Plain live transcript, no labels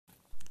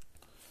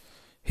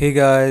Hey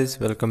guys,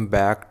 welcome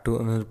back to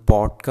another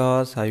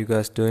podcast. How you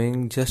guys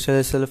doing? Just tell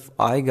yourself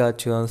I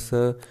got you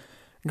answer.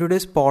 In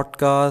today's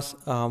podcast,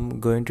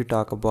 I'm going to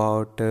talk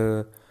about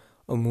a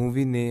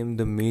movie named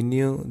The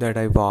Menu that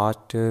I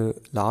watched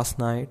last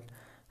night,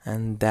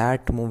 and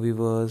that movie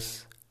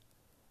was,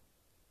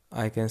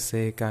 I can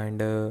say,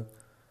 kind of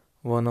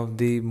one of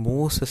the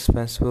most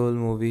suspenseful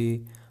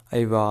movie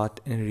I watched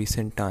in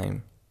recent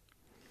time.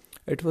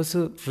 It was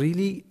a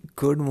really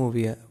good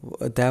movie.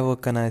 That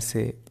what can I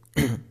say?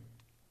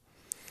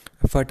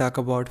 If I talk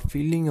about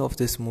feeling of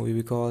this movie,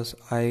 because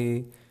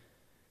I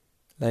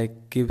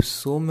give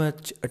so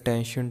much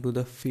attention to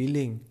the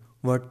feeling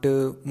what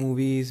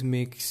movies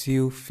makes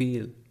you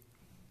feel.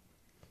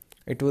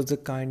 It was a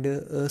kind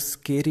of a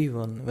scary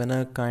one when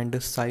a kind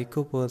of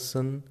psycho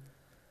person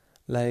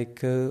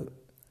like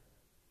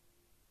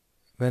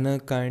when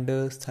a kind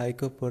of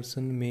psycho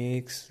person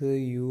makes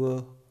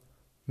you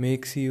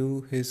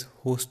his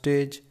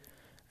hostage,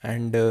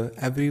 and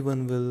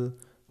everyone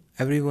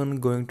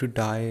going to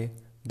die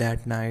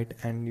that night,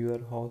 and you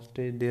are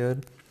hostage there.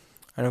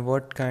 And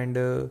what kind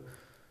of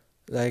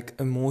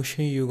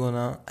emotion you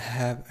gonna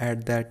have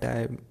at that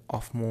time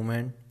of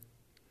moment,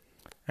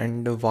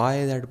 and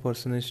why that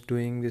person is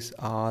doing this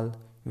all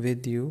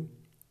with you,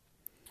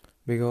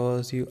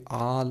 because you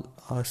all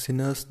are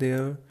sinners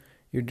there.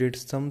 You did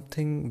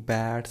something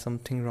bad,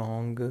 something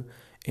wrong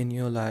in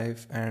your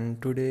life,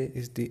 and today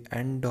is the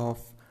end of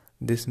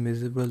this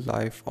miserable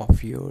life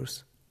of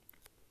yours.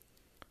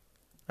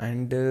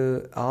 And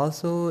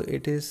also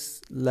it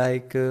is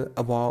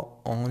about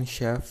on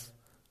chef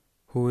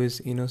who is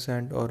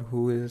innocent or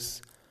who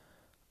is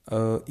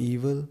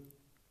evil.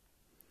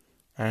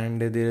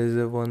 And there is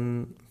a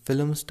one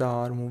film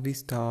star, movie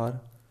star,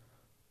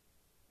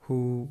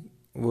 who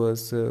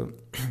was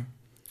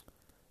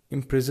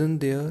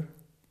imprisoned there.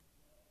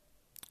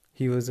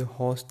 He was a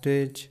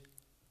hostage.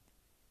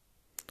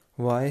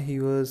 Why he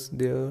was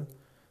there?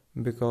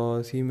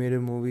 Because he made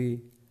a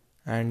movie,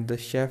 and the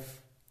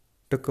chef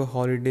took a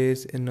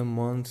holidays in a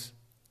month,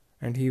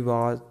 and he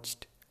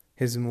watched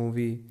his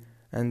movie,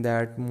 and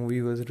that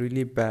movie was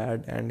really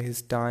bad, and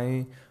his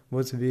time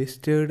was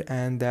wasted,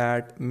 and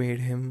that made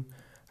him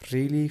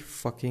really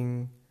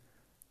fucking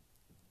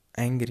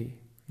angry.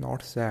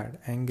 Not sad,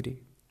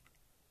 angry.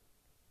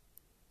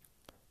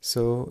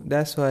 So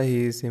that's why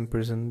he is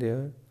imprisoned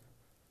there.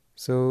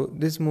 So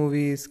this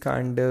movie is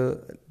kinda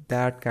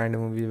that kind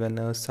of movie when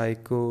a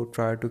psycho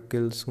try to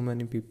kill so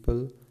many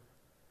people,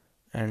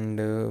 and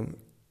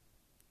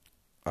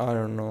I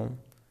don't know.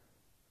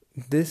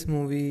 This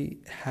movie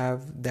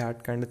have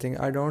that kind of thing.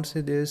 I don't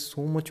say there is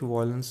so much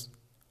violence.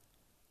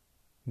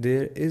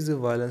 There is a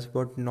violence,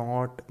 but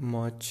not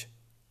much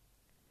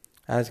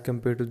as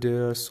compared to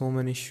there are so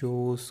many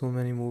shows, so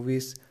many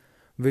movies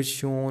which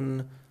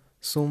shown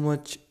so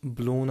much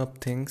blown up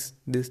things.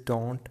 This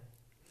don't.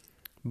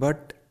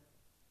 But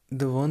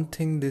the one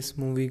thing this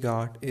movie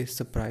got is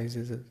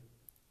surprises.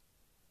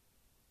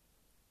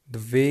 The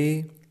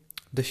way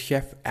the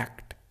chef act.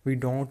 We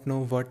don't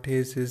know what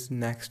is his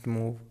next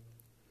move.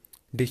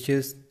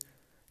 Dishes,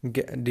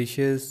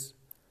 dishes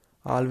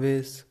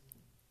always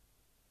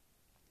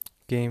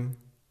came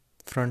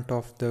front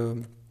of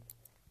the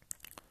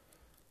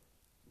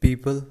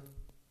people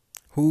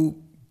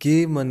who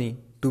gave money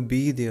to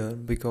be there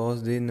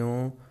because they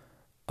know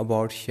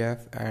about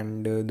chef,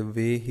 and the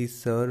way he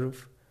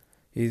serve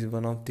is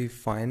one of the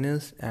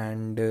finest,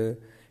 and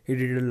he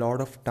did a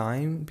lot of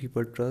time.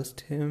 People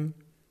trust him,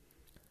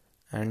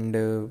 and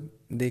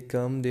they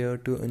come there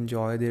to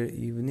enjoy their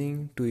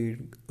evening, to eat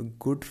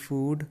good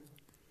food.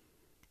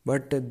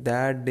 But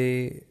that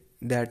day,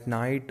 that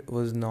night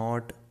was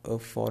not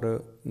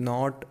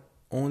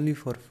only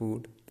for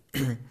food.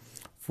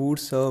 Food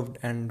served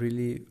and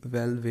really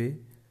well way,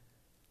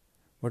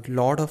 but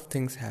lot of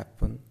things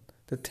happen.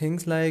 The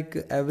things like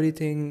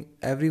everything,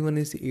 everyone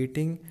is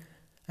eating,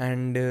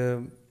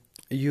 and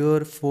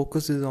your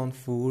focus is on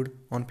food,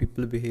 on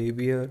people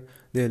behavior,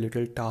 their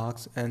little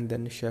talks, and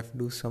then chef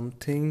do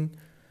something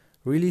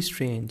really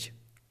strange.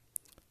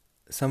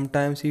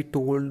 Sometimes he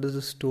told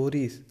the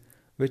stories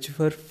which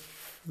were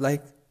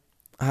like,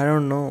 I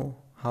don't know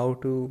how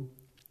to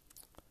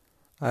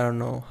I don't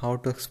know how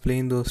to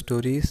explain those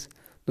stories.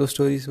 Those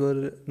stories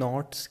were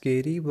not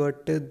scary,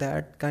 but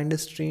that kind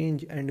of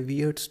strange and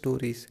weird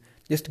stories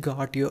just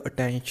got your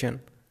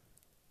attention.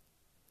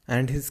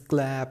 And his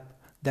clap,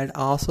 that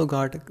also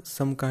got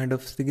some kind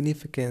of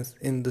significance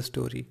in the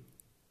story.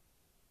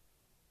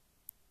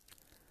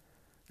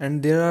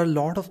 And there are a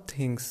lot of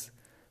things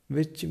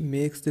which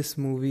makes this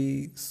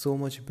movie so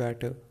much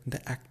better.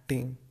 The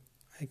acting,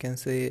 I can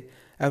say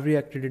every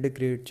actor did a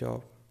great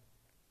job.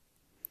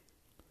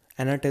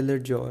 Anna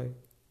Taylor-Joy,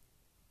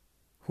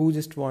 who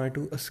just wanted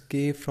to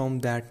escape from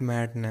that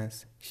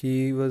madness.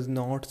 She was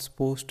not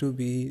supposed to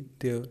be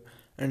there.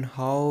 And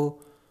how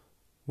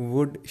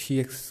would she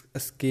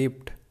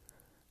escaped?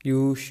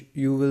 You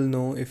will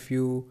know if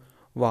you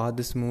watch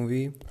this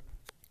movie.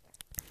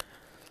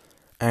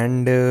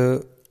 And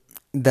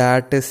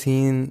that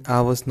scene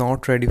I was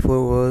not ready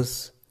for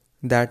was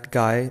that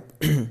guy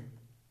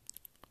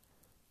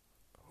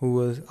who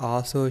was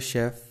also a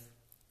chef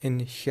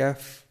in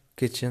Chef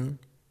Kitchen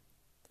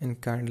in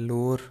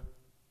Kandalore,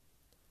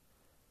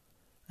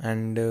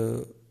 and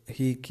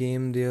he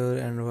came there,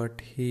 and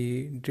what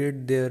he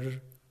did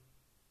there,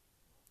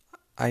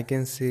 I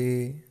can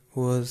say,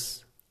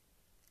 was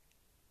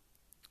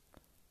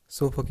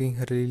so fucking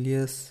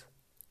hilarious.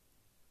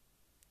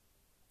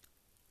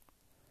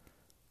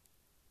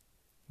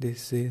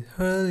 This is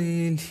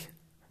hilarious.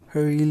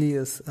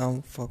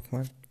 Fuck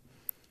man.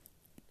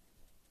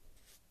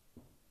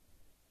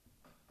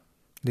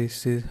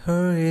 This is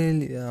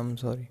hilarious. I'm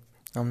sorry.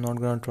 I'm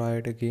not gonna try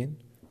it again.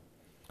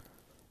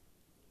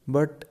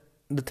 But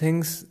the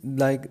things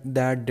like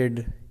that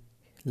did,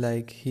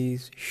 like he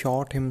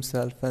shot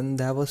himself, and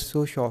that was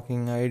so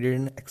shocking. I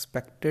didn't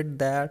expected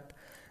that,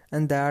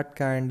 and that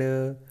kind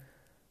of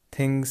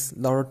things a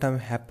lot of time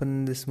happen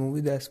in this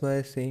movie. That's why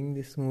I'm saying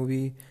this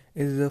movie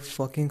is a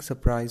fucking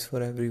surprise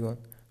for everyone.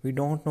 We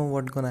don't know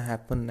what's gonna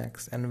happen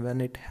next, and when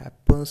it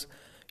happens,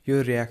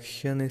 your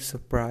reaction is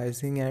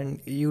surprising, and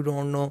you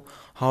don't know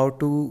how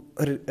to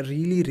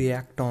really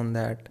react on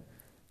that.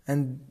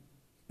 And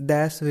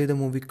that's the way the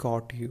movie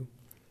caught you.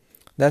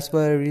 That's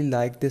why I really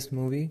like this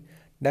movie.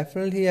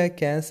 Definitely, I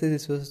can say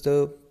this was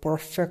the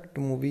perfect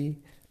movie.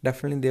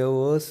 Definitely, there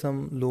were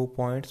some low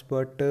points,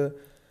 but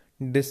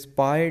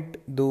despite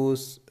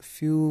those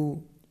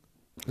few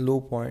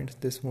low points,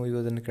 this movie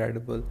was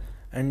incredible.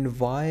 And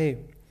why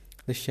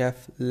the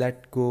chef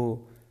let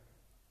go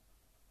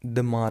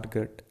the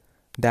Margaret?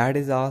 That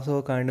is also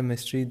a kind of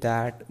mystery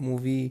that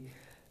movie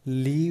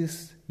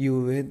leaves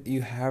you with.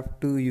 You have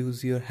to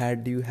use your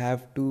head, you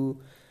have to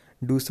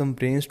do some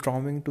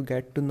brainstorming to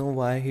get to know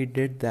why he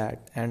did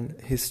that and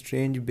his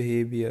strange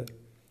behavior.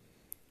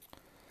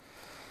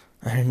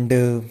 And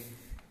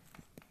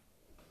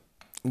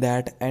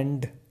that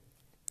end,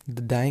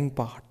 the dying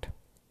part,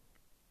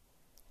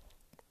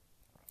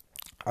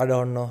 I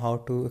don't know how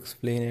to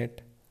explain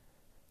it.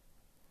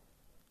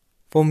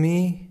 For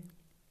me,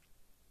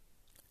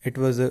 it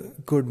was a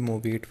good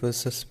movie. It was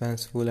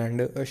suspenseful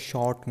and a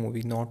short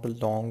movie, not a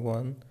long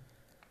one.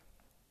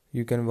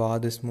 You can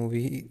watch this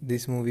movie.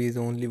 This movie is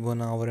only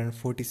 1 hour and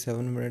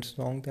 47 minutes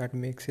long. That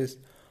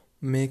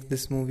make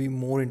this movie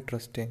more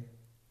interesting.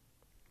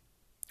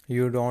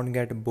 You don't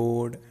get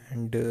bored,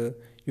 and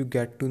you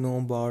get to know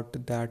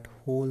about that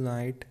whole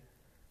night.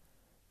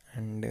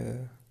 And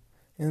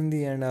in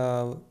the end,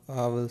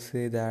 I will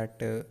say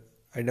that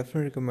I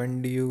definitely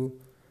recommend you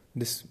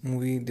this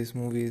movie. This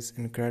movie is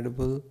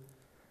incredible.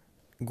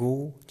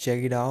 Go check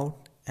it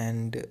out,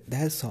 and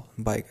that's all.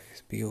 Bye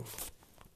guys, be off.